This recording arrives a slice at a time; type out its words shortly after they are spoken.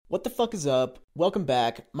What the fuck is up? Welcome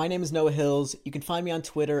back. My name is Noah Hills. You can find me on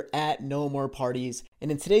Twitter at NoMoreParties.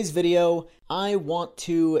 And in today's video, I want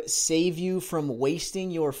to save you from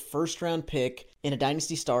wasting your first round pick in a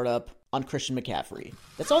dynasty startup on Christian McCaffrey.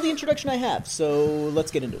 That's all the introduction I have, so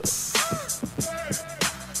let's get into it.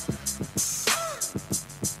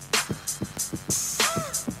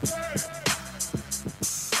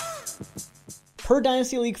 Per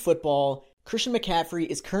Dynasty League Football, Christian McCaffrey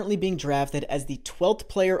is currently being drafted as the 12th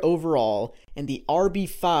player overall and the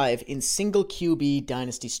RB5 in single QB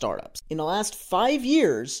dynasty startups. In the last 5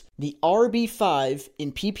 years, the RB5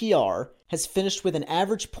 in PPR has finished with an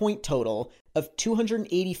average point total of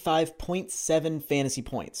 285.7 fantasy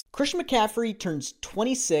points. Christian McCaffrey turns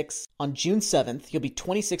 26 on June 7th. He'll be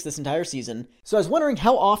 26 this entire season. So I was wondering,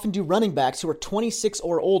 how often do running backs who are 26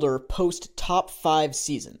 or older post top 5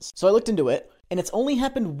 seasons? So I looked into it. And it's only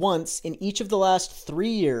happened once in each of the last 3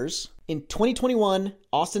 years. In 2021,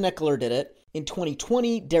 Austin Ekeler did it. In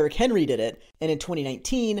 2020, Derrick Henry did it. And in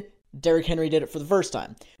 2019, Derrick Henry did it for the first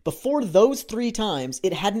time. Before those 3 times,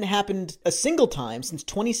 it hadn't happened a single time since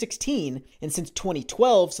 2016 and since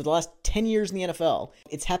 2012, so the last 10 years in the NFL.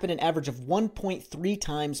 It's happened an average of 1.3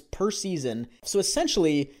 times per season. So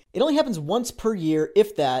essentially, it only happens once per year,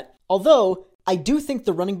 if that. Although I do think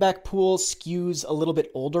the running back pool skews a little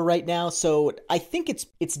bit older right now, so I think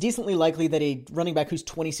it's decently likely that a running back who's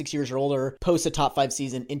 26 years or older posts a top 5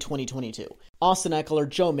 season in 2022. Austin Ekeler,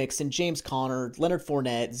 Joe Mixon, James Conner, Leonard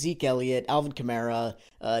Fournette, Zeke Elliott, Alvin Kamara,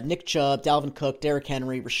 Nick Chubb, Dalvin Cook, Derrick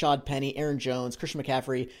Henry, Rashad Penny, Aaron Jones, Christian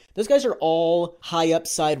McCaffrey. Those guys are all high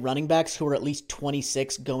upside running backs who are at least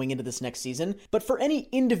 26 going into this next season. But for any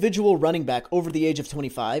individual running back over the age of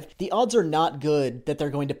 25, the odds are not good that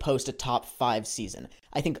they're going to post a top 5 season.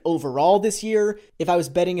 I think overall this year, if I was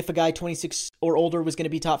betting if a guy 26 or older was going to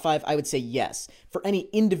be top 5, I would say yes. For any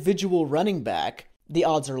individual running back, the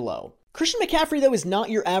odds are low. Christian McCaffrey, though, is not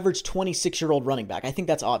your average 26-year-old running back. I think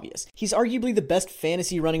that's obvious. He's arguably the best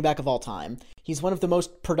fantasy running back of all time. He's one of the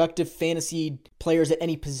most productive fantasy players at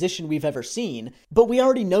any position we've ever seen, but we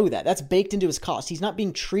already know that. That's baked into his cost. He's not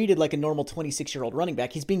being treated like a normal 26-year-old running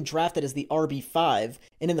back. He's being drafted as the RB5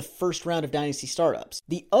 and in the first round of dynasty startups.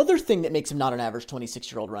 The other thing that makes him not an average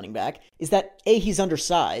 26-year-old running back is that A, he's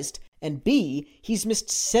undersized, and B, he's missed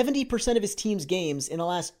 70% of his team's games in the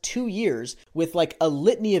last 2 years with like a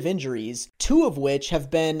litany of injuries, 2 of which have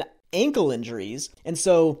been ankle injuries. And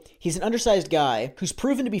so he's an undersized guy who's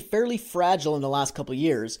proven to be fairly fragile in the last couple of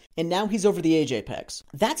years, and now he's over the age apex.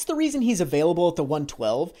 That's the reason he's available at the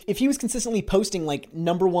 112. If he was consistently posting like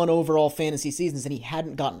number 1 overall fantasy seasons and he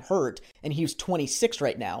hadn't gotten hurt, and he was 26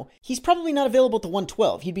 right now, he's probably not available at the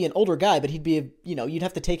 112. He'd be an older guy, but he'd be, you'd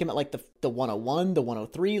have to take him at like the 101, the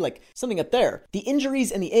 103, like something up there. The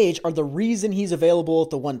injuries and the age are the reason he's available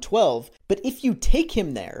at the 112, but if you take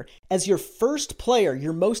him there as your first player,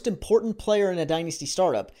 your most important player in a dynasty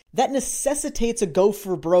startup, that necessitates a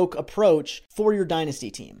go-for-broke approach for your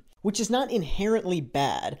dynasty team, which is not inherently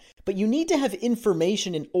bad, but you need to have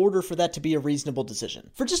information in order for that to be a reasonable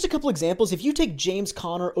decision. For just a couple examples, if you take James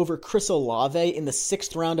Conner over Chris Olave in the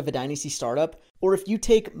 6th round of a dynasty startup, or if you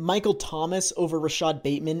take Michael Thomas over Rashad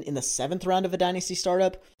Bateman in the 7th round of a dynasty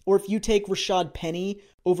startup, or if you take Rashad Penny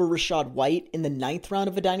over Rashad White in the 9th round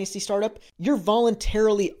of a dynasty startup, you're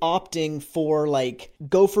voluntarily opting for like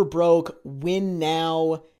go for broke, win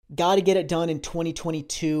now, gotta get it done in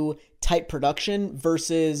 2022 type production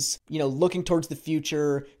versus, looking towards the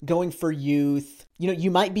future, going for youth.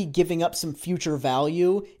 You might be giving up some future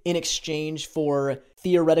value in exchange for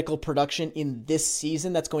theoretical production in this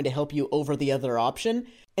season that's going to help you over the other option.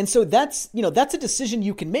 And so that's a decision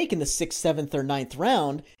you can make in the 6th, 7th, or 9th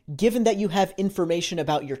round, given that you have information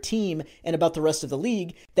about your team and about the rest of the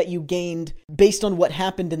league that you gained based on what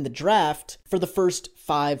happened in the draft for the first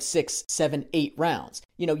 5, 6, 7, 8 rounds.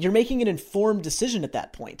 You're making an informed decision at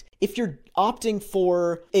that point. If you're opting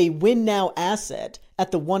for a win now asset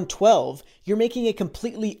at the 112, you're making a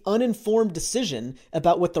completely uninformed decision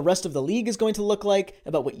about what the rest of the league is going to look like,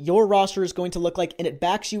 about what your roster is going to look like, and it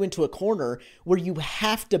backs you into a corner where you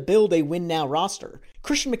have to build a win now roster.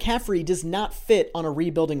 Christian McCaffrey does not fit on a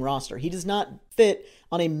rebuilding roster. He does not fit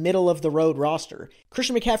on a middle of the road roster.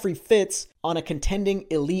 Christian McCaffrey fits on a contending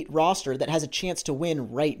elite roster that has a chance to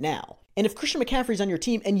win right now. And if Christian McCaffrey's on your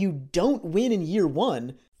team and you don't win in year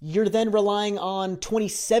 1, you're then relying on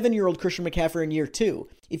 27-year-old Christian McCaffrey in year 2.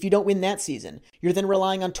 If you don't win that season, you're then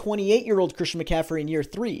relying on 28-year-old Christian McCaffrey in year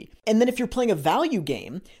 3. And then if you're playing a value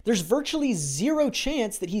game, there's virtually zero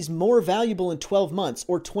chance that he's more valuable in 12 months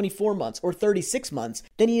or 24 months or 36 months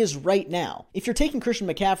than he is right now. If you're taking Christian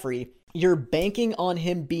McCaffrey, you're banking on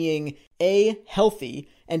him being A, healthy,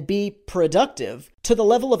 and be productive to the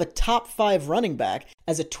level of a top 5 running back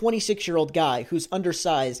as a 26-year-old guy who's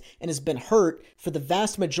undersized and has been hurt for the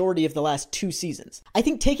vast majority of the last 2 seasons. I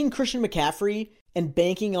think taking Christian McCaffrey and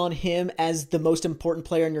banking on him as the most important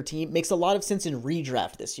player on your team makes a lot of sense in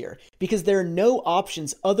redraft this year, because there are no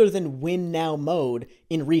options other than win now mode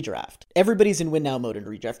in redraft. Everybody's in win now mode in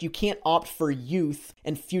redraft. You can't opt for youth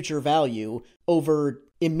and future value over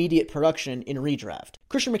immediate production in redraft.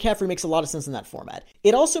 Christian McCaffrey makes a lot of sense in that format.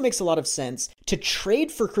 It also makes a lot of sense to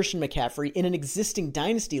trade for Christian McCaffrey in an existing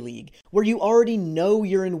dynasty league where you already know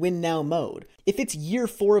you're in win now mode. If it's year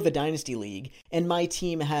 4 of a dynasty league and my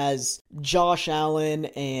team has Josh Allen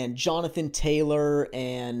and Jonathan Taylor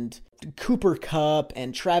and Cooper Kupp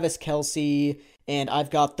and Travis Kelce, and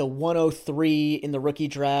I've got the 103 in the rookie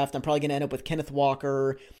draft, I'm probably going to end up with Kenneth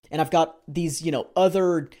Walker, and I've got these,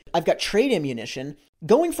 I've got trade ammunition.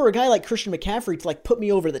 Going for a guy like Christian McCaffrey to put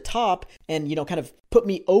me over the top and, kind of put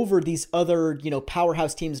me over these other,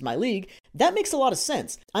 powerhouse teams in my league, that makes a lot of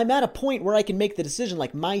sense. I'm at a point where I can make the decision,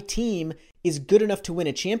 my team is good enough to win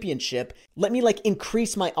a championship. Let me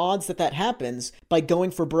increase my odds that happens by going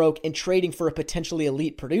for broke and trading for a potentially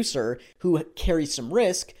elite producer who carries some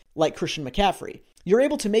risk like Christian McCaffrey. You're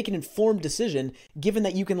able to make an informed decision given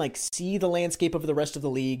that you can see the landscape of the rest of the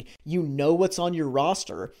league, you know what's on your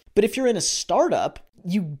roster. But if you're in a startup,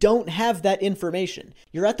 you don't have that information.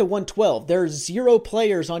 You're at the 112. There's 0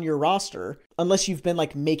 players on your roster unless you've been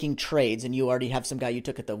making trades and you already have some guy you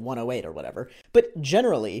took at the 108 or whatever. But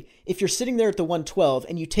generally, if you're sitting there at the 112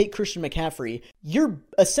 and you take Christian McCaffrey, you're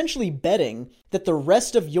essentially betting that the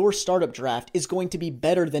rest of your startup draft is going to be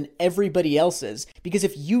better than everybody else's, because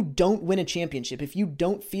if you don't win a championship, if you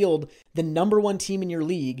don't field the number 1 team in your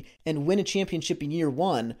league and win a championship in year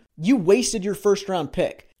 1, you wasted your first round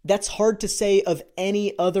pick. That's hard to say of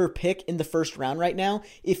any other pick in the first round right now.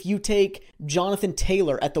 If you take Jonathan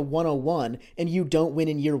Taylor at the 101 and you don't win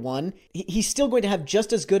in year 1, he's still going to have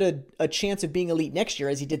just as good a chance of being elite next year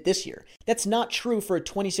as he did this year. That's not true for a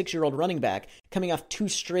 26-year-old running back coming off 2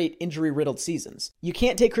 straight injury-riddled seasons. You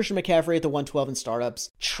can't take Christian McCaffrey at the 112 in startups.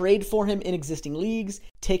 Trade for him in existing leagues.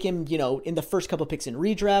 Take him, in the first couple picks in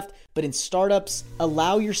redraft, but in startups,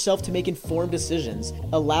 allow yourself to make informed decisions.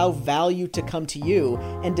 Allow value to come to you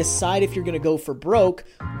and decide if you're going to go for broke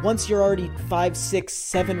once you're already 5, 6,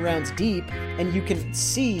 7 rounds deep and you can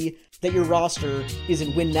see that your roster is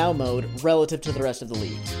in win now mode relative to the rest of the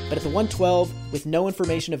league. But at the 112, with no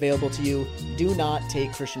information available to you, do not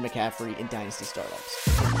take Christian McCaffrey in dynasty startups.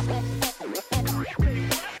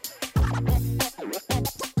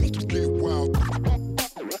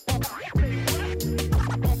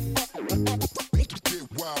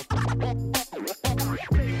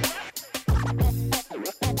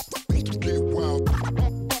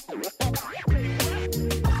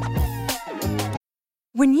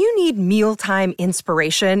 When you need mealtime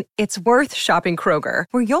inspiration, it's worth shopping Kroger,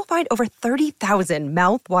 where you'll find over 30,000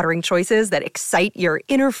 mouth-watering choices that excite your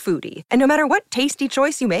inner foodie. And no matter what tasty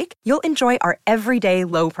choice you make, you'll enjoy our everyday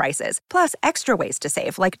low prices, plus extra ways to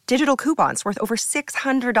save, like digital coupons worth over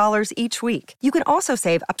 $600 each week. You can also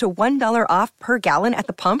save up to $1 off per gallon at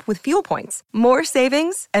the pump with fuel points. More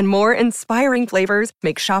savings and more inspiring flavors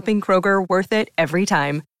make shopping Kroger worth it every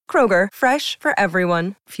time. Kroger, fresh for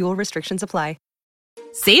everyone. Fuel restrictions apply.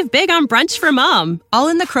 Save big on brunch for mom, all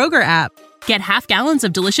in the Kroger app. Get half gallons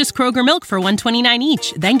of delicious Kroger milk for $1.29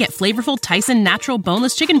 each. Then get flavorful Tyson natural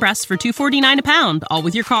boneless chicken breasts for $2.49 a pound, all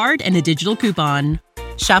with your card and a digital coupon.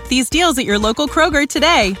 Shop these deals at your local Kroger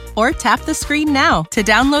today, or tap the screen now to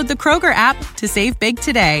download the Kroger app to save big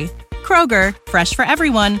today. Kroger, fresh for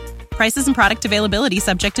everyone. Prices and product availability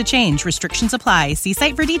subject to change. Restrictions apply. See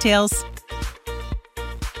site for details.